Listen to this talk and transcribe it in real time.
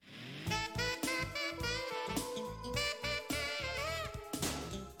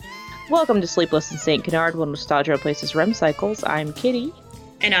Welcome to Sleepless in St. Canard, when nostalgia replaces REM cycles. I'm Kitty.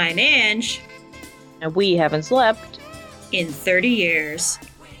 And I'm Ange. And we haven't slept in 30 years.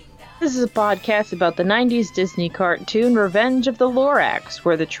 This is a podcast about the 90s Disney cartoon Revenge of the Lorax,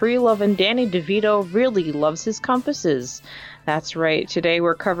 where the tree-loving Danny DeVito really loves his compasses. That's right, today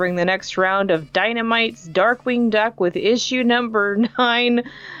we're covering the next round of Dynamite's Darkwing Duck with issue number 9,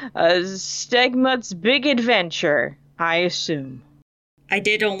 Stegmutt's Big Adventure, I assume. I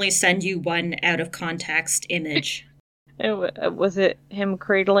did only send you one out-of-context image. Was it him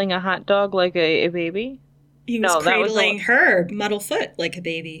cradling a hot dog like a baby? He was cradling her, Muddlefoot, like a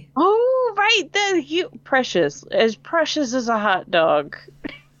baby. Oh, right. Precious. As precious as a hot dog.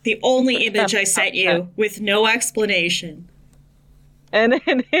 The only image I sent you, with no explanation. And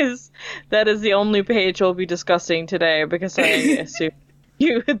that is the only page we'll be discussing today, because I assume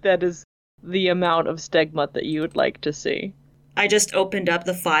that is the amount of Stegmutt that you would like to see. I just opened up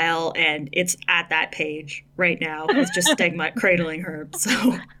the file, and it's at that page right now. It's just Stegmutt cradling her,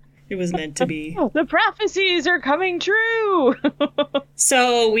 so it was meant to be. The prophecies are coming true!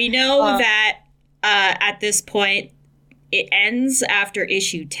 So we know that at this point, it ends after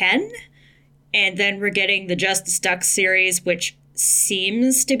issue 10, and then we're getting the Justice Duck series, which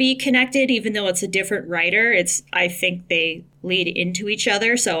seems to be connected, even though it's a different writer. I think they lead into each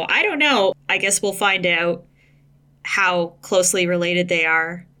other, so I don't know. I guess we'll find out how closely related they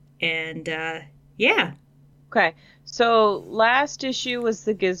are, and yeah. Okay, so last issue was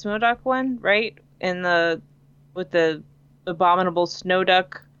the Gizmo Duck one, right? With the abominable snow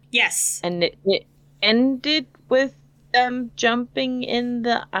duck. Yes. And it ended with them jumping in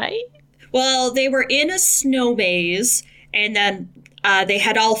the ice? Well, they were in a snow maze, and then they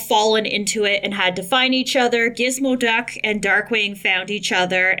had all fallen into it and had to find each other. Gizmo Duck and Darkwing found each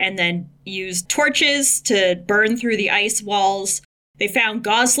other and then used torches to burn through the ice walls. They found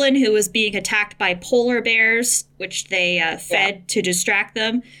Goslin, who was being attacked by polar bears, which they fed to distract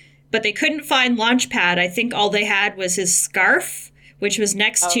them. But they couldn't find Launchpad. I think all they had was his scarf, which was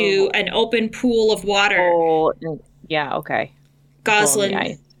next to an open pool of water. Oh, yeah, okay.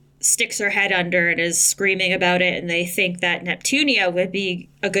 Goslin sticks her head under and is screaming about it, and they think that Neptunia would be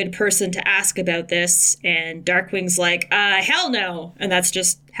a good person to ask about this, and Darkwing's like, hell no, and that's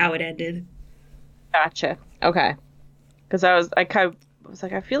just how it ended. Gotcha. Okay. Because I was like,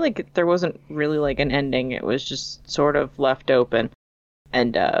 I feel like there wasn't really like an ending, it was just sort of left open,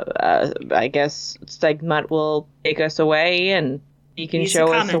 and I guess Stegmutt will take us away, and he can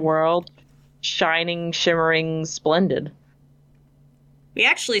show us the world shining, shimmering, splendid. We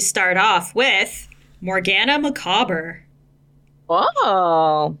actually start off with Morgana Macabre.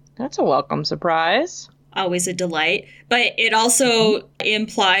 Oh, that's a welcome surprise. Always a delight. But it also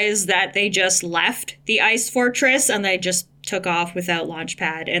implies that they just left the ice fortress and they just took off without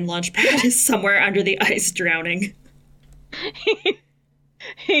Launchpad. And Launchpad is somewhere under the ice drowning.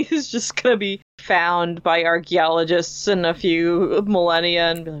 He's just going to be found by archaeologists in a few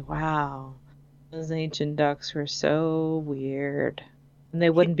millennia and be like, wow, those ancient ducks were so weird. And they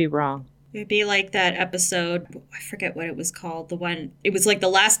wouldn't be wrong. It'd be like that episode, I forget what it was called, it was like the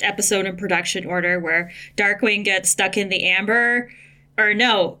last episode in production order where Darkwing gets stuck in the amber, or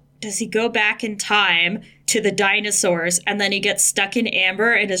no, does he go back in time to the dinosaurs, and then he gets stuck in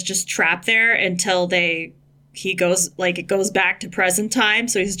amber and is just trapped there until it goes back to present time,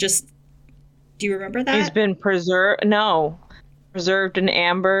 so he's just, do you remember that? He's been preserved in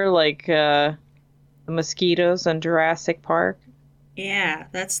amber like the mosquitoes on Jurassic Park. Yeah,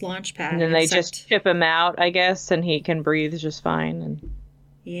 that's Launchpad. And then they just chip him out, I guess, and he can breathe just fine.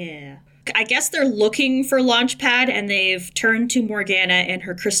 Yeah. I guess they're looking for Launchpad, and they've turned to Morgana and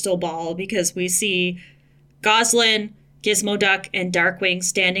her crystal ball, because we see Goslin, Gizmo Duck, and Darkwing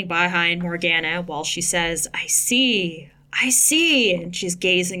standing behind Morgana while she says, I see, and she's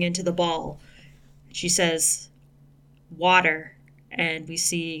gazing into the ball. She says, water, and we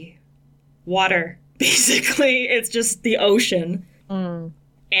see water. Basically, it's just the ocean.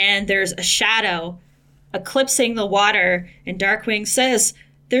 And there's a shadow eclipsing the water, and Darkwing says,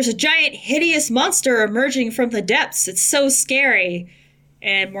 there's a giant hideous monster emerging from the depths. It's so scary.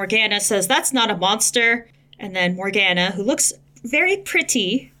 And Morgana says, that's not a monster. And then Morgana, who looks very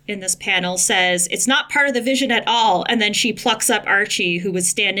pretty in this panel, says, it's not part of the vision at all. And then she plucks up Archie, who was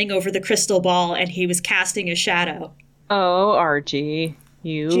standing over the crystal ball, and he was casting a shadow. Oh, Archie,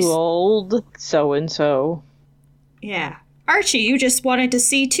 old so-and-so. Yeah. Archie, you just wanted to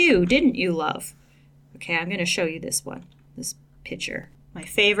see too, didn't you, love? Okay, I'm going to show you this picture. My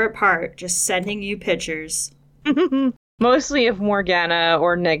favorite part, just sending you pictures. Mostly of Morgana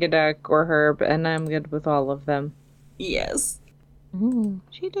or Negaduck or Herb, and I'm good with all of them. Yes.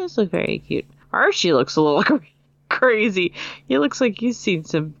 She does look very cute. Archie looks a little crazy. He looks like he's seen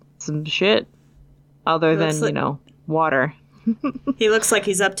some shit other than, water. He looks like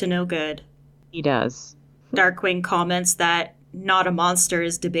he's up to no good. He does. Darkwing comments that not a monster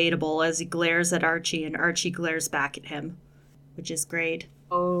is debatable as he glares at Archie, and Archie glares back at him, which is great.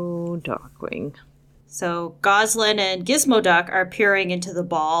 Oh, Darkwing. So Goslin and Gizmoduck are peering into the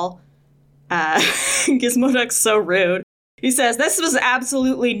ball. Gizmoduck's so rude. He says, "This was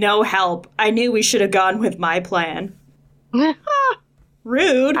absolutely no help. I knew we should have gone with my plan."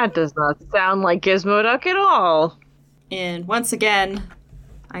 Rude. That does not sound like Gizmoduck at all. And once again,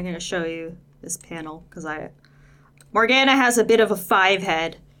 I'm going to show you this panel because Morgana has a bit of a 5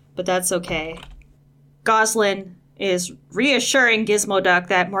 head, but that's okay. Goslin is reassuring Gizmoduck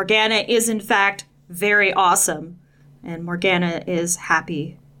that Morgana is in fact very awesome, and Morgana is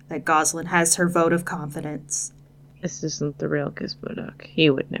happy that Goslin has her vote of confidence. This isn't the real Gizmoduck. He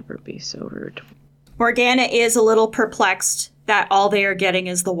would never be so rude. Morgana is a little perplexed that all they are getting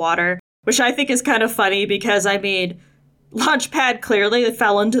is the water, which I think is kind of funny because, Launchpad clearly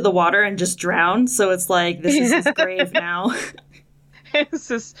fell into the water and just drowned, so it's like, this is his grave now.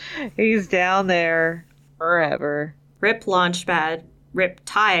 He's down there forever. Rip Launchpad. Rip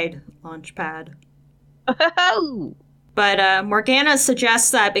Tide Launchpad. But Morgana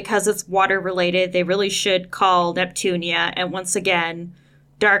suggests that because it's water-related, they really should call Neptunia, and once again,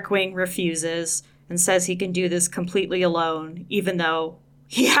 Darkwing refuses and says he can do this completely alone, even though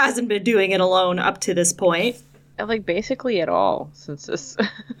he hasn't been doing it alone up to this point. Basically at all since this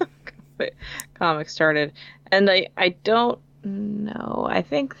comic started. And I don't know. I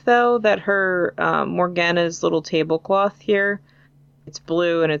think, though, that her Morgana's little tablecloth here, it's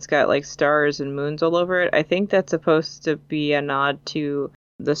blue and it's got, stars and moons all over it. I think that's supposed to be a nod to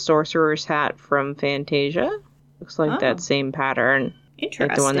the sorcerer's hat from Fantasia. Looks like that same pattern. Interesting.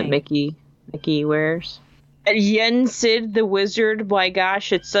 Like the one that Mickey wears. Yensid the Wizard, my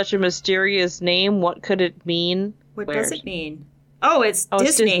gosh, it's such a mysterious name. What could it mean? What does it mean? Oh, it's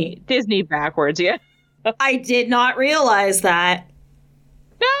Disney. It's Disney backwards, yeah. I did not realize that.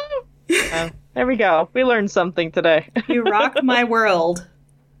 No. There we go. We learned something today. You rock my world.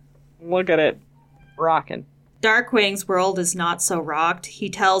 Look at it. Rockin'. Darkwing's world is not so rocked. He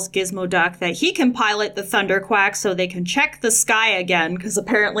tells Gizmoduck that he can pilot the Thunderquack so they can check the sky again, because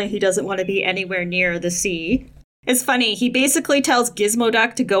apparently he doesn't want to be anywhere near the sea. It's funny, he basically tells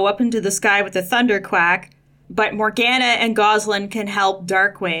Gizmoduck to go up into the sky with the Thunderquack, but Morgana and Goslin can help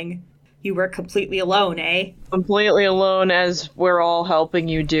Darkwing. You were completely alone, eh? Completely alone, as we're all helping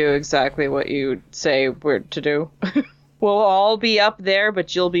you do exactly what you say we're to do. We'll all be up there,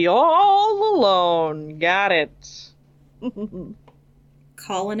 but you'll be all alone. Got it.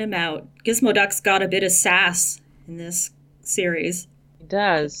 Calling him out. Gizmoduck's got a bit of sass in this series. He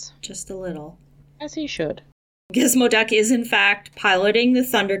does. Just a little. As he should. Gizmoduck is, in fact, piloting the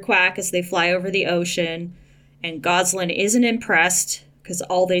Thunderquack as they fly over the ocean, and Goslin isn't impressed because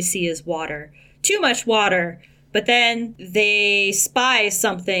all they see is water. Too much water. But then they spy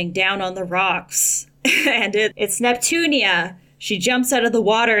something down on the rocks. And it's Neptunia. She jumps out of the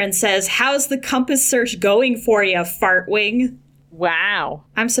water and says, "How's the compass search going for you, Fartwing?" Wow.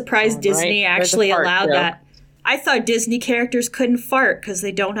 I'm surprised Disney actually allowed that. I thought Disney characters couldn't fart because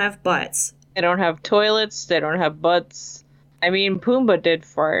they don't have butts. They don't have toilets. They don't have butts. I mean, Pumbaa did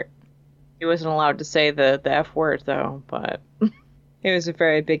fart. He wasn't allowed to say the F word, though, but it was a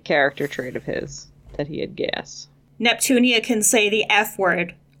very big character trait of his that he had gas. Neptunia can say the F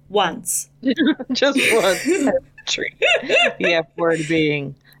word. Once. Just once. The F word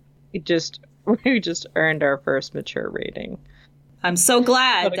being. We just earned our first mature rating. I'm so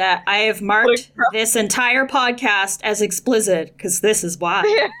glad that I have marked this entire podcast as explicit, because this is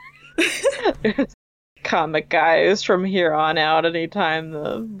why. Comic guys, from here on out, anytime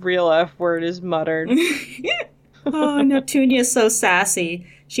the real F word is muttered. Oh, Neptunia's so sassy.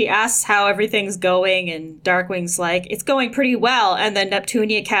 She asks how everything's going, and Darkwing's like, "It's going pretty well." And then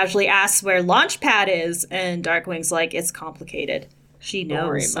Neptunia casually asks where Launchpad is, and Darkwing's like, "It's complicated." She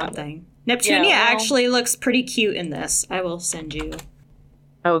knows something. Neptunia actually looks pretty cute in this. I will send you.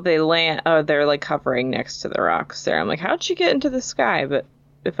 Oh, they land. Oh, they're hovering next to the rocks there. I'm like, how'd she get into the sky? But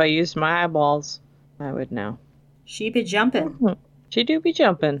if I used my eyeballs, I would know. She be jumping. Mm-hmm. She do be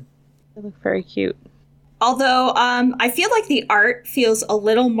jumping. They look very cute. Although, I feel like the art feels a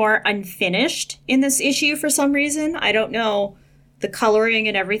little more unfinished in this issue for some reason. I don't know. The coloring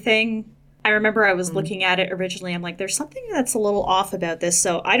and everything. I remember I was looking at it originally. I'm like, there's something that's a little off about this.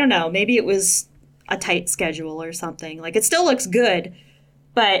 So, I don't know. Maybe it was a tight schedule or something. It still looks good.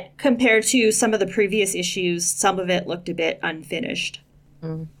 But compared to some of the previous issues, some of it looked a bit unfinished.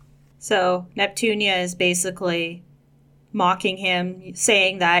 Mm. So Neptunia is basically mocking him,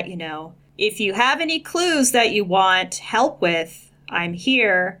 saying that, if you have any clues that you want help with, I'm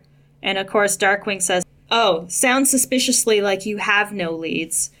here. And of course, Darkwing says, oh, sounds suspiciously like you have no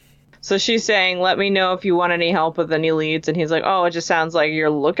leads. So she's saying, let me know if you want any help with any leads. And he's like, oh, it just sounds like you're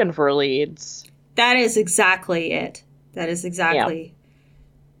looking for leads. That is exactly it. That is exactly.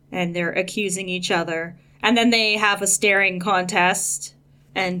 Yeah. And they're accusing each other. And then they have a staring contest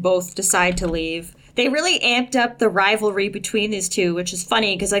and both decide to leave. They really amped up the rivalry between these two, which is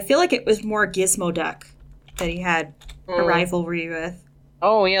funny because I feel like it was more Gizmoduck that he had a rivalry with.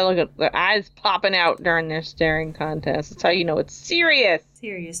 Oh, yeah, look at the eyes popping out during their staring contest. That's how you know it's serious.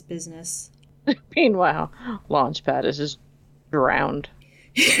 Serious business. Meanwhile, Launchpad is just drowned.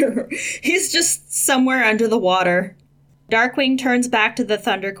 He's just somewhere under the water. Darkwing turns back to the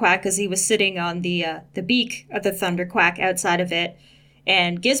Thunderquack because he was sitting on the beak of the Thunderquack outside of it.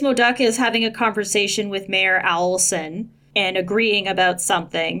 And Gizmoduck is having a conversation with Mayor Owlson and agreeing about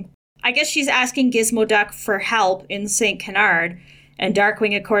something. I guess she's asking Gizmoduck for help in St. Canard. And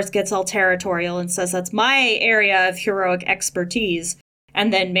Darkwing, of course, gets all territorial and says that's my area of heroic expertise.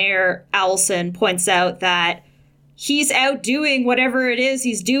 And then Mayor Owlson points out that he's out doing whatever it is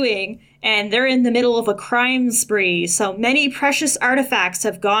he's doing, and they're in the middle of a crime spree. So many precious artifacts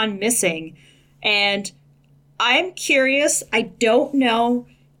have gone missing. And I'm curious, I don't know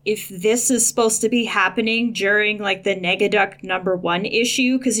if this is supposed to be happening during, like, the Negaduck #1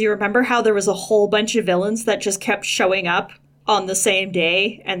 issue, because you remember how there was a whole bunch of villains that just kept showing up on the same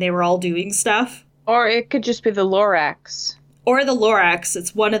day, and they were all doing stuff? Or it could just be the Lorax. Or the Lorax,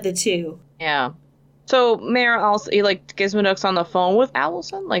 it's one of the two. Yeah. So, Mayor also, Gizmoduck's on the phone with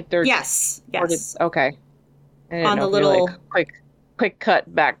Owlson? Like, they're... Yes. Okay. On the little... Quick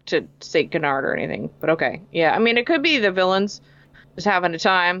cut back to St. Canard or anything. But okay. Yeah, I mean, it could be the villains just having a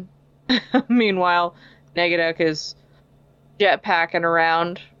time. Meanwhile, Negaduck is jetpacking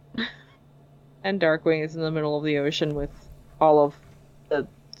around. And Darkwing is in the middle of the ocean with all of the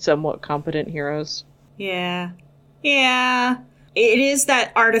somewhat competent heroes. Yeah. Yeah. It is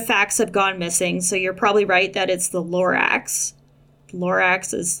that artifacts have gone missing, so you're probably right that it's the Lorax.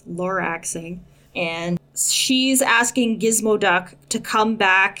 Lorax is Loraxing. And she's asking Gizmoduck to come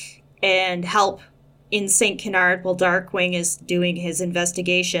back and help in St. Canard while Darkwing is doing his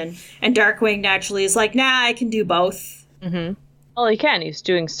investigation. And Darkwing naturally is like, nah, I can do both. Mm-hmm. Well, he can. He's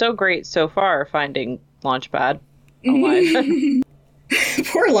doing so great so far finding Launchpad alive.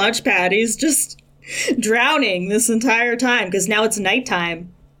 Poor Launchpad. He's just drowning this entire time because now it's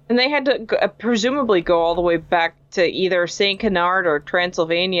nighttime. And they had to presumably go all the way back to either St. Canard or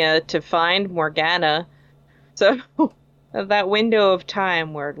Transylvania to find Morgana. So that window of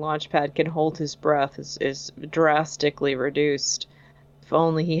time where Launchpad can hold his breath is drastically reduced. If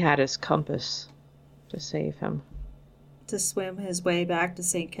only he had his compass to save him. To swim his way back to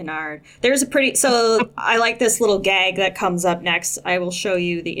St. Canard. There's a pretty... So I like this little gag that comes up next. I will show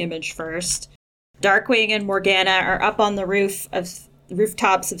you the image first. Darkwing and Morgana are up on the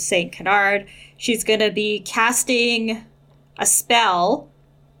rooftops of St. Canard. She's going to be casting a spell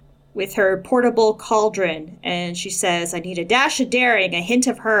with her portable cauldron. And she says, I need a dash of daring, a hint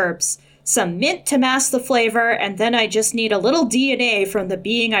of herbs, some mint to mask the flavor, and then I just need a little DNA from the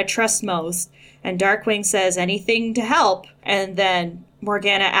being I trust most. And Darkwing says, anything to help. And then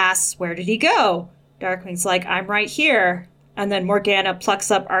Morgana asks, where did he go? Darkwing's like, I'm right here. And then Morgana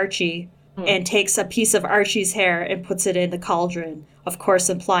plucks up Archie and takes a piece of Archie's hair and puts it in the cauldron, of course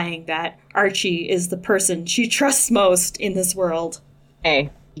implying that Archie is the person she trusts most in this world. Hey,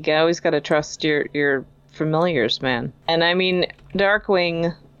 you always gotta trust your familiars, man. And I mean,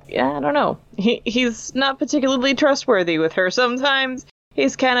 Darkwing, yeah, I don't know. He's not particularly trustworthy with her sometimes.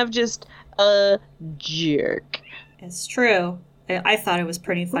 He's kind of just a jerk. It's true. I thought it was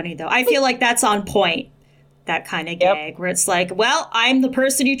pretty funny, though. I feel like that's on point. That kind of gag where it's like, well, I'm the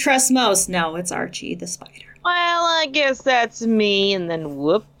person you trust most. No, it's Archie the spider. Well, I guess that's me. And then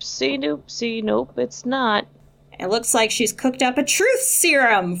whoopsie doopsie. Nope, it's not. It looks like she's cooked up a truth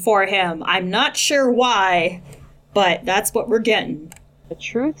serum for him. I'm not sure why, but that's what we're getting. A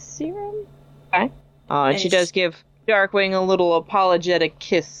truth serum? Okay. Oh, and she does give Darkwing a little apologetic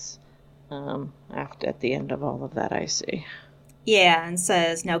kiss at the end of all of that, I see. Yeah, and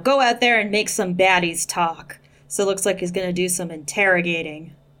says, now go out there and make some baddies talk. So it looks like he's going to do some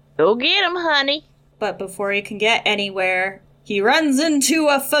interrogating. Go get him, honey. But before he can get anywhere, he runs into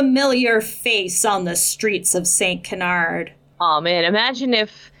a familiar face on the streets of St. Canard. Oh man, imagine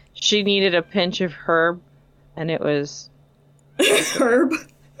if she needed a pinch of herb and it was Herb.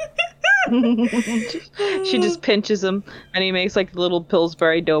 She just pinches him, and he makes like the little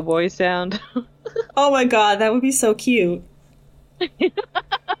Pillsbury Doughboy sound. Oh my god, that would be so cute.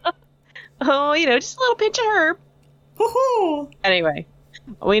 Oh, just a little pinch of herb. Woohoo! Anyway,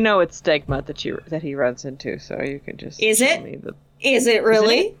 we know it's Stegmutt that he runs into, so you can just Is tell it? me Is it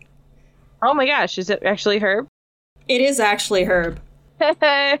really? Isn't it? Oh my gosh, is it actually Herb? It is actually Herb.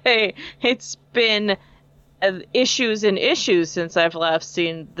 Hey, it's been issues and issues since I've last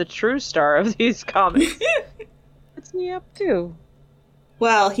seen the true star of these comics. What's he up to?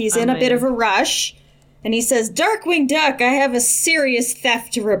 Well, he's in a bit of a rush, and he says, Darkwing Duck, I have a serious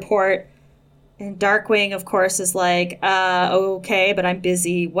theft to report. And Darkwing, of course, is like, okay, but I'm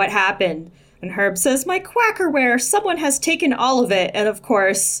busy. What happened? And Herb says, my quackerware, someone has taken all of it. And of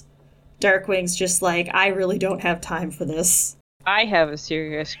course, Darkwing's just like, I really don't have time for this. I have a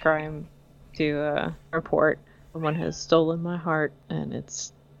serious crime to report. Someone has stolen my heart, and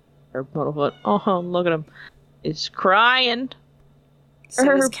it's Herb Motorfoot. Oh, look at him. He's crying.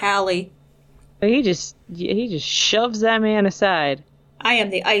 So is Callie. He just shoves that man aside. I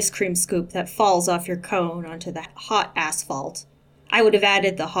am the ice cream scoop that falls off your cone onto the hot asphalt. I would have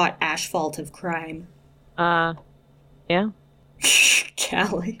added the hot asphalt of crime. Yeah.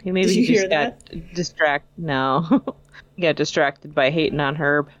 Callie, Maybe did you he hear just that? got distracted. No. He got distracted by hating on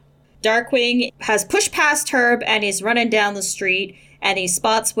Herb. Darkwing has pushed past Herb and he's running down the street and he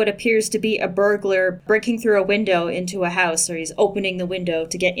spots what appears to be a burglar breaking through a window into a house, or he's opening the window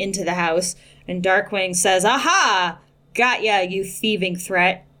to get into the house. And Darkwing says, aha! Got ya, you thieving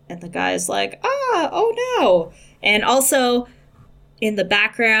threat. And the guy's like, oh no. And also, in the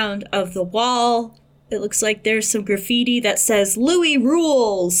background of the wall, it looks like there's some graffiti that says, Louis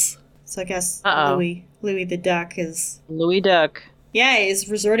rules! So I guess Louis the Duck is... Louis Duck. Yeah, he's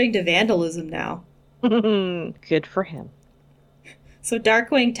resorting to vandalism now. Good for him. So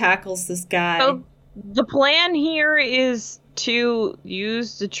Darkwing tackles this guy. So the plan here is to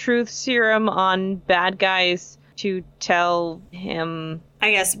use the truth serum on bad guys to tell him...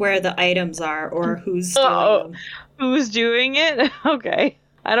 I guess where the items are, or who's stealing them. Who's doing it? Okay.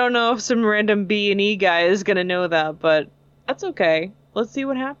 I don't know if some random B&E guy is going to know that, but that's okay. Let's see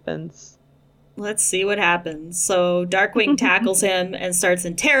what happens. Let's see what happens. So Darkwing tackles him and starts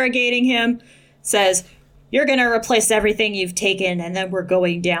interrogating him. Says, you're going to replace everything you've taken, and then we're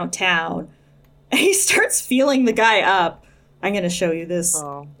going downtown. And he starts feeling the guy up. I'm going to show you this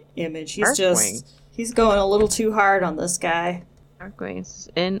image. He's going a little too hard on this guy. Darkwing is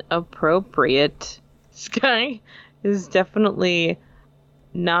inappropriate. This guy is definitely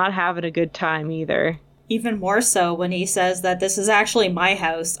not having a good time either. Even more so when he says that this is actually my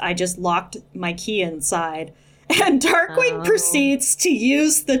house. I just locked my key inside. And Darkwing proceeds to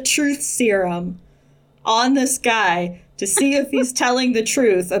use the truth serum on this guy to see if he's telling the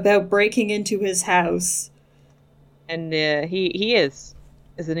truth about breaking into his house. And he is,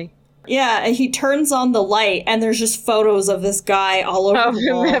 isn't he? Yeah, and he turns on the light, and there's just photos of this guy all over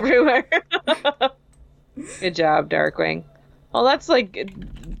the wall. Everywhere. Good job, Darkwing. Well, that's like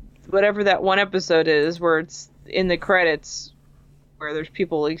whatever that one episode is where it's in the credits where there's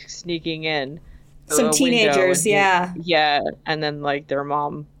people like sneaking in. Some teenagers, yeah. Yeah, and then like their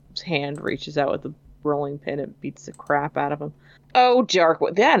mom's hand reaches out with a rolling pin and beats the crap out of him. Oh,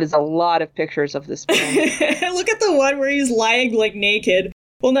 Darkwing. That is a lot of pictures of this man. Look at the one where he's lying like naked.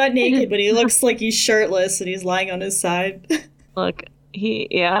 Well, not naked, but he looks like he's shirtless and he's lying on his side. Look,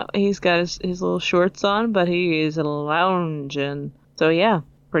 he's got his little shorts on, but he is lounging. So yeah,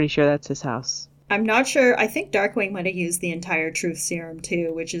 pretty sure that's his house. I'm not sure. I think Darkwing might have used the entire truth serum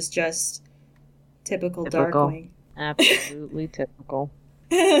too, which is just typical. Darkwing. Absolutely typical.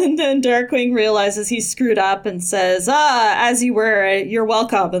 And then Darkwing realizes he's screwed up and says, as you were, you're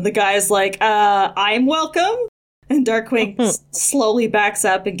welcome. And the guy's like, I'm welcome? And Darkwing slowly backs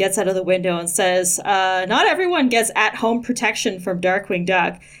up and gets out of the window and says, not everyone gets at-home protection from Darkwing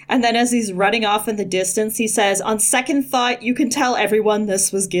Duck. And then as he's running off in the distance, he says, on second thought, you can tell everyone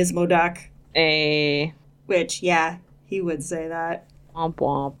this was Gizmo Duck. Which, yeah, he would say that. Womp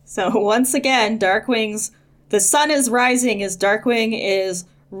womp. So once again, the sun is rising as Darkwing is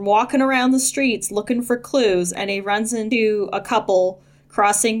walking around the streets looking for clues, and he runs into a couple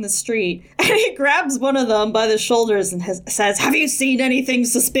crossing the street, and he grabs one of them by the shoulders and says, have you seen anything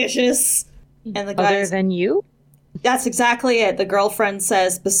suspicious? And the guy, other than you? That's exactly it. The girlfriend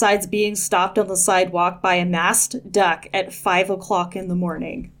says, besides being stopped on the sidewalk by a masked duck at 5 o'clock in the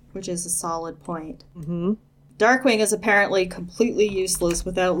morning, which is a solid point. Mm-hmm. Darkwing is apparently completely useless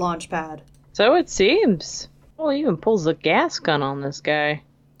without Launchpad. So it seems. Well, he even pulls a gas gun on this guy.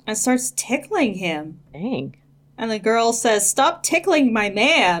 And starts tickling him. Dang. And the girl says, "Stop tickling my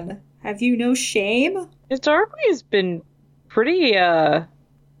man. Have you no shame?" Darkwing's been pretty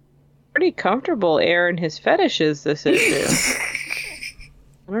comfortable airing his fetishes this issue.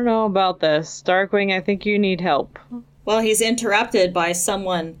 I don't know about this. Darkwing, I think you need help. Well, he's interrupted by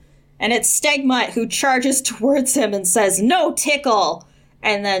someone, and it's Stegmutt who charges towards him and says, "No tickle!"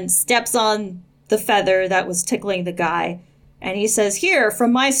 And then steps on the feather that was tickling the guy. And he says, "Here,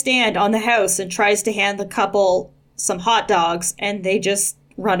 from my stand on the house," and tries to hand the couple some hot dogs, and they just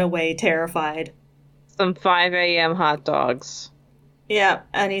run away terrified. Some 5 a.m. hot dogs. Yeah,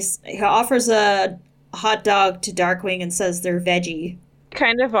 and he offers a hot dog to Darkwing and says they're veggie.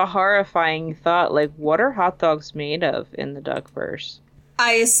 Kind of a horrifying thought. Like, what are hot dogs made of in the Duckverse?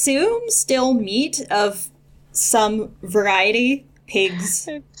 I assume still meat of some variety. Pigs.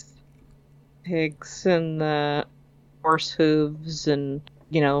 It's pigs and the horse hooves and,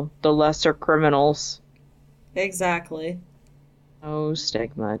 the lesser criminals. Exactly. Oh,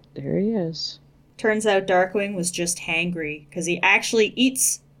 Stegmutt. There he is. Turns out Darkwing was just hangry, because he actually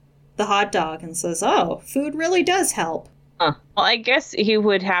eats the hot dog and says, "Oh, food really does help." Huh. Well, I guess he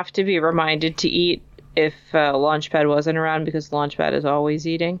would have to be reminded to eat if Launchpad wasn't around, because Launchpad is always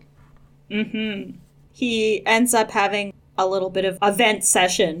eating. Mm-hmm. He ends up having a little bit of a vent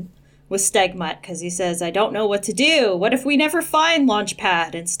session with Stegmutt, because he says, "I don't know what to do. What if we never find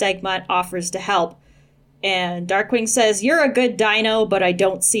Launchpad?" And Stegmutt offers to help. And Darkwing says, "You're a good dino, but I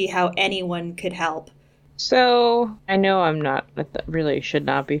don't see how anyone could help." So, I know I really should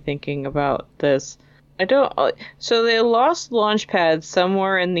not be thinking about this. So they lost Launchpad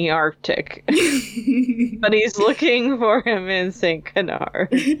somewhere in the Arctic. But he's looking for him in St. Canard.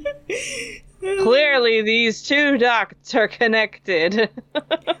 Clearly, these two dots are connected.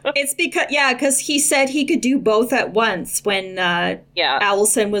 It's because he said he could do both at once when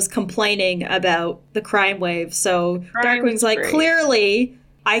Allison was complaining about the crime wave. So Darkwing's like, clearly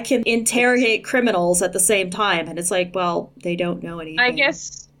I can interrogate criminals at the same time. And it's like, well, they don't know anything. I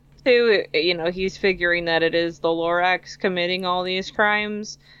guess, too, he's figuring that it is the Lorax committing all these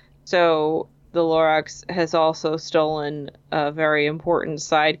crimes. So the Lorax has also stolen a very important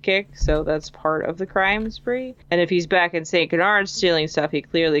sidekick, so that's part of the crime spree. And if he's back in St. Canard stealing stuff, he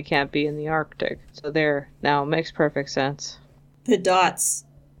clearly can't be in the Arctic. So there, now makes perfect sense. The dots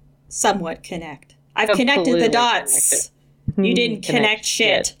somewhat connect. I've connected the dots. Connected. You didn't connect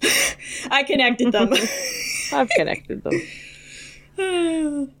shit. I connected them. I've connected them.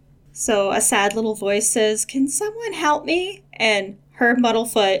 So a sad little voice says, "Can someone help me?" And Herb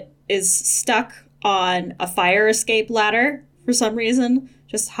Muddlefoot is stuck on a fire escape ladder for some reason,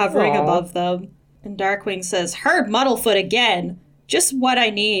 just hovering above them. And Darkwing says, "Herb Muddlefoot again. Just what I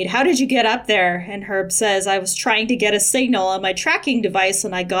need. How did you get up there?" And Herb says, "I was trying to get a signal on my tracking device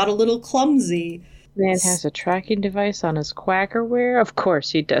and I got a little clumsy." Man has a tracking device on his quackerware? Of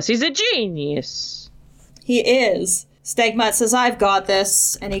course he does. He's a genius. He is. Stegmutt says, "I've got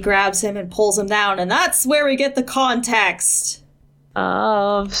this." And he grabs him and pulls him down. And that's where we get the context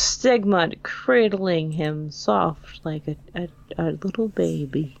of Stegmutt cradling him soft like a little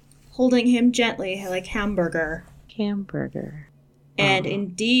baby. Holding him gently like hamburger. And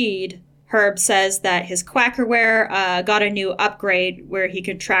indeed, Herb says that his quackerware got a new upgrade where he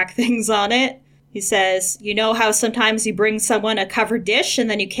could track things on it. He says, "You know how sometimes you bring someone a covered dish and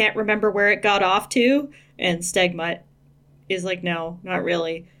then you can't remember where it got off to?" And Stegmutt is like, "No, not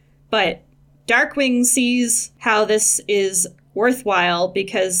really." But Darkwing sees how this is worthwhile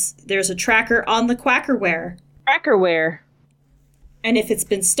because there's a tracker on the quackerware. And if it's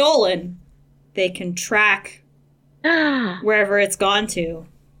been stolen, they can track wherever it's gone to.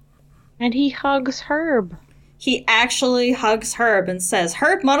 And he hugs Herb. He actually hugs Herb and says,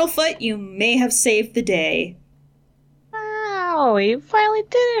 "Herb Muddlefoot, you may have saved the day." Wow, you finally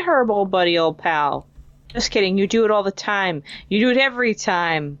did it, Herb, old buddy, old pal. Just kidding, you do it all the time. You do it every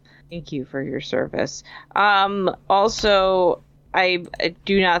time. Thank you for your service. Also, I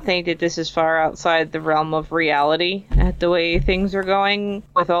do not think that this is far outside the realm of reality at the way things are going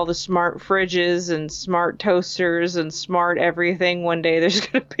with all the smart fridges and smart toasters and smart everything. One day there's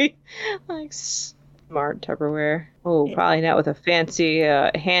going to be like smart Tupperware. Oh, probably not with a fancy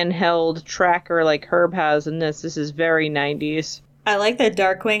handheld tracker like Herb has in this. This is very 90s. I like that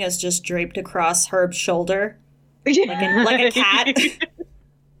Darkwing is just draped across Herb's shoulder like a cat.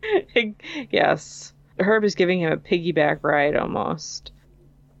 Yes. Herb is giving him a piggyback ride almost,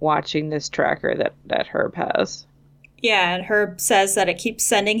 watching this tracker that Herb has. Yeah, and Herb says that it keeps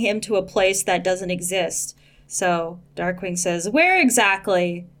sending him to a place that doesn't exist. So Darkwing says, "Where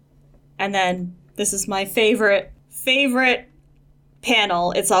exactly?" And then, this is my favorite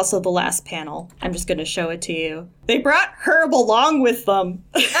panel, it's also the last panel. I'm just going to show it to you. They brought Herb along with them.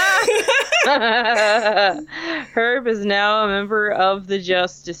 Herb is now a member of the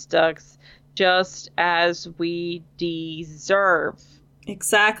Justice Ducks, just as we deserve.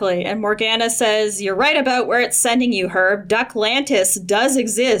 Exactly. And Morgana says, "You're right about where it's sending you, Herb. Ducklantis does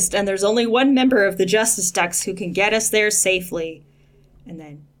exist, and there's only one member of the Justice Ducks who can get us there safely." And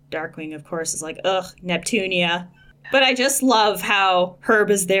then Darkwing, of course, is like, ugh, Neptunia. But I just love how Herb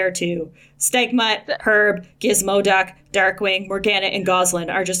is there too. Stegmutt, Herb, Gizmoduck, Darkwing, Morgana, and Goslin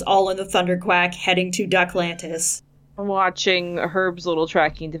are just all in the Thunderquack heading to Ducklantis. Watching Herb's little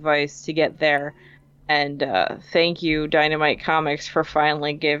tracking device to get there. And thank you, Dynamite Comics, for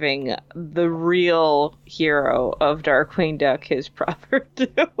finally giving the real hero of Darkwing Duck his proper due.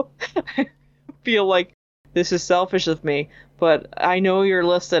 I feel like this is selfish of me, but I know you're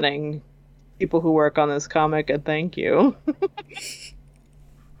listening, people who work on this comic, and thank you.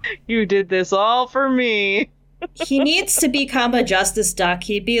 You did this all for me. He needs to become a Justice Duck.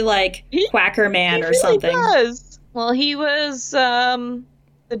 He'd be like Quacker Man or really something. Does. Well, he was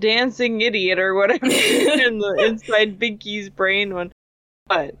the dancing idiot or whatever in the inside Binky's brain one.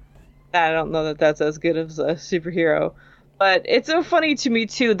 But I don't know that that's as good as a superhero. But it's so funny to me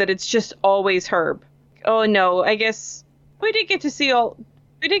too that it's just always Herb. Oh no, I guess we did get to see all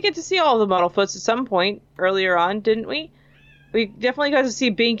the Muddlefoots at some point earlier on, didn't we? We definitely got to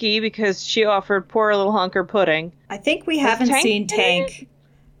see Binky because she offered poor little Hunker pudding. I think we haven't seen Tank.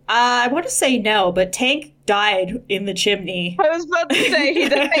 I want to say no, but Tank died in the chimney. I was about to say he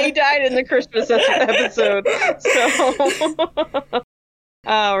died in the Christmas episode. So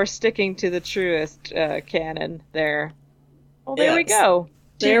we're sticking to the truest canon there. Well, there we go.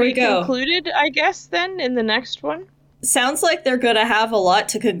 There we go. Concluded, I guess, then, in the next one. Sounds like they're going to have a lot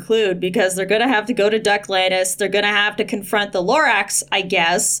to conclude because they're going to have to go to Ducklantis. They're going to have to confront the Lorax, I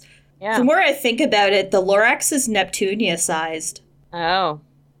guess. Yeah. The more I think about it, the Lorax is Neptunia-sized. Oh.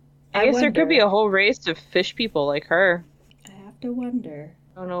 I guess there could be a whole race of fish people like her. I have to wonder.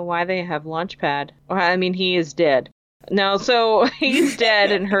 I don't know why they have Launchpad. Well, I mean, he is dead. No, so he's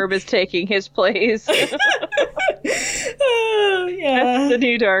dead and Herb is taking his place. Oh, yeah. That's the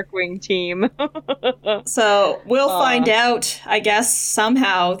new Darkwing team. So we'll find out, I guess,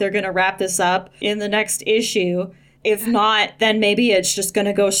 somehow they're going to wrap this up in the next issue. If not, then maybe it's just going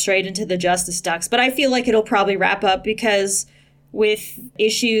to go straight into the Justice Ducks. But I feel like it'll probably wrap up because with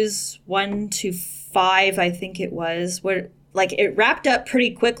issues 1 to 5, I think it was, where like it wrapped up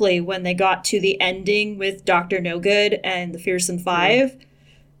pretty quickly when they got to the ending with Dr. No Good and the Fearsome Five.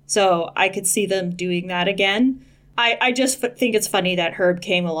 So I could see them doing that again. I just think it's funny that Herb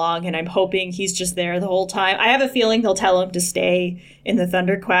came along, and I'm hoping he's just there the whole time. I have a feeling they'll tell him to stay in the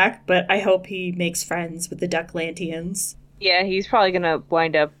Thunderquack, but I hope he makes friends with the Ducklantians. Yeah, he's probably going to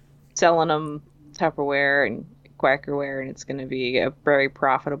wind up selling them Tupperware and Quackerware, and it's going to be a very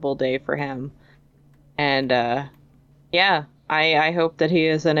profitable day for him. And, yeah, I hope that he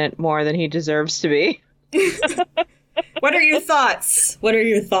is in it more than he deserves to be. What are your thoughts?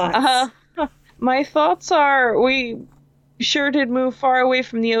 My thoughts are we sure did move far away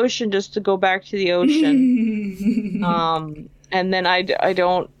from the ocean just to go back to the ocean. And then I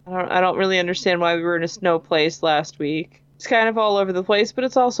don't really understand why we were in a snow place last week. It's kind of all over the place, but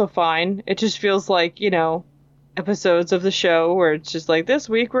it's also fine. It just feels like, episodes of the show where it's just like this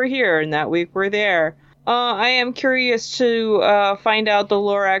week we're here and that week we're there. I am curious to find out the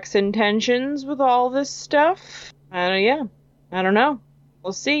Lorax intentions with all this stuff. I don't know.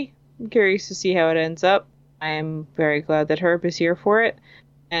 We'll see. I'm curious to see how it ends up. I am very glad that Herb is here for it.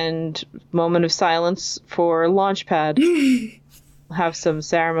 And moment of silence for Launchpad. We'll have some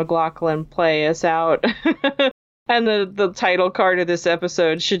Sarah McLachlan play us out. And the title card of this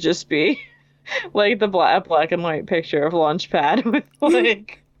episode should just be like the black and white picture of Launchpad with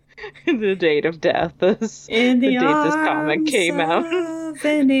like the date of death. The date this comic came out.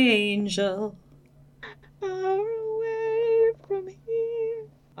 An angel.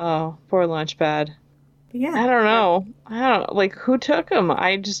 Oh, poor Launchpad. Yeah. I don't know. Who took him?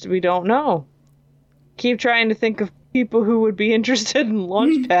 We don't know. Keep trying to think of people who would be interested in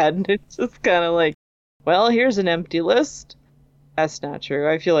Launchpad, and it's just kind of like, well, here's an empty list. That's not true.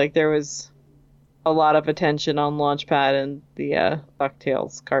 I feel like there was a lot of attention on Launchpad and the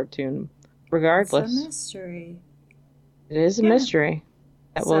DuckTales cartoon, regardless. It's a mystery. It is a mystery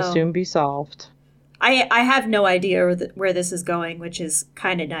that will soon be solved. I have no idea where this is going, which is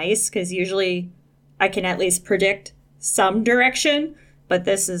kind of nice, because usually I can at least predict some direction, but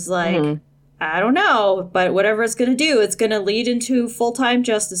this is like, I don't know, but whatever it's going to do, it's going to lead into full-time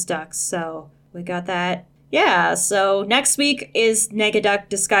Justice Ducks, so we got that Yeah, so next week is Negaduck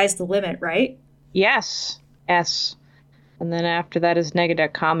Disguise the Limit, right? Yes. S. And then after that is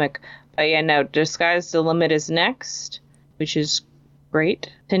Negaduck Comic. But yeah, no, Disguise the Limit is next, which is great.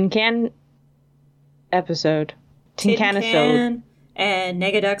 Tin Can episode. Tin Can and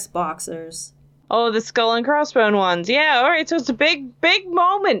Negaduck's Boxers. Oh, the Skull and Crossbone ones. Yeah, all right. So it's a big, big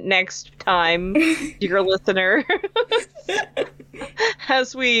moment next time, dear listener,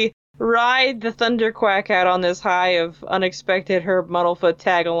 as we ride the Thunderquack out on this high of unexpected Herb Muddlefoot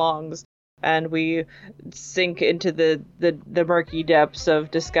tag-alongs, and we sink into the murky depths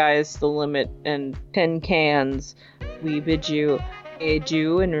of Disguise the Limit and Tin Cans. We bid you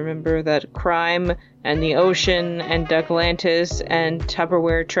adieu, and remember that crime and the ocean and Ducklantis and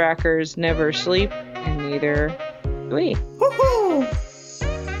Tupperware trackers never sleep, and neither do we. Woohoo!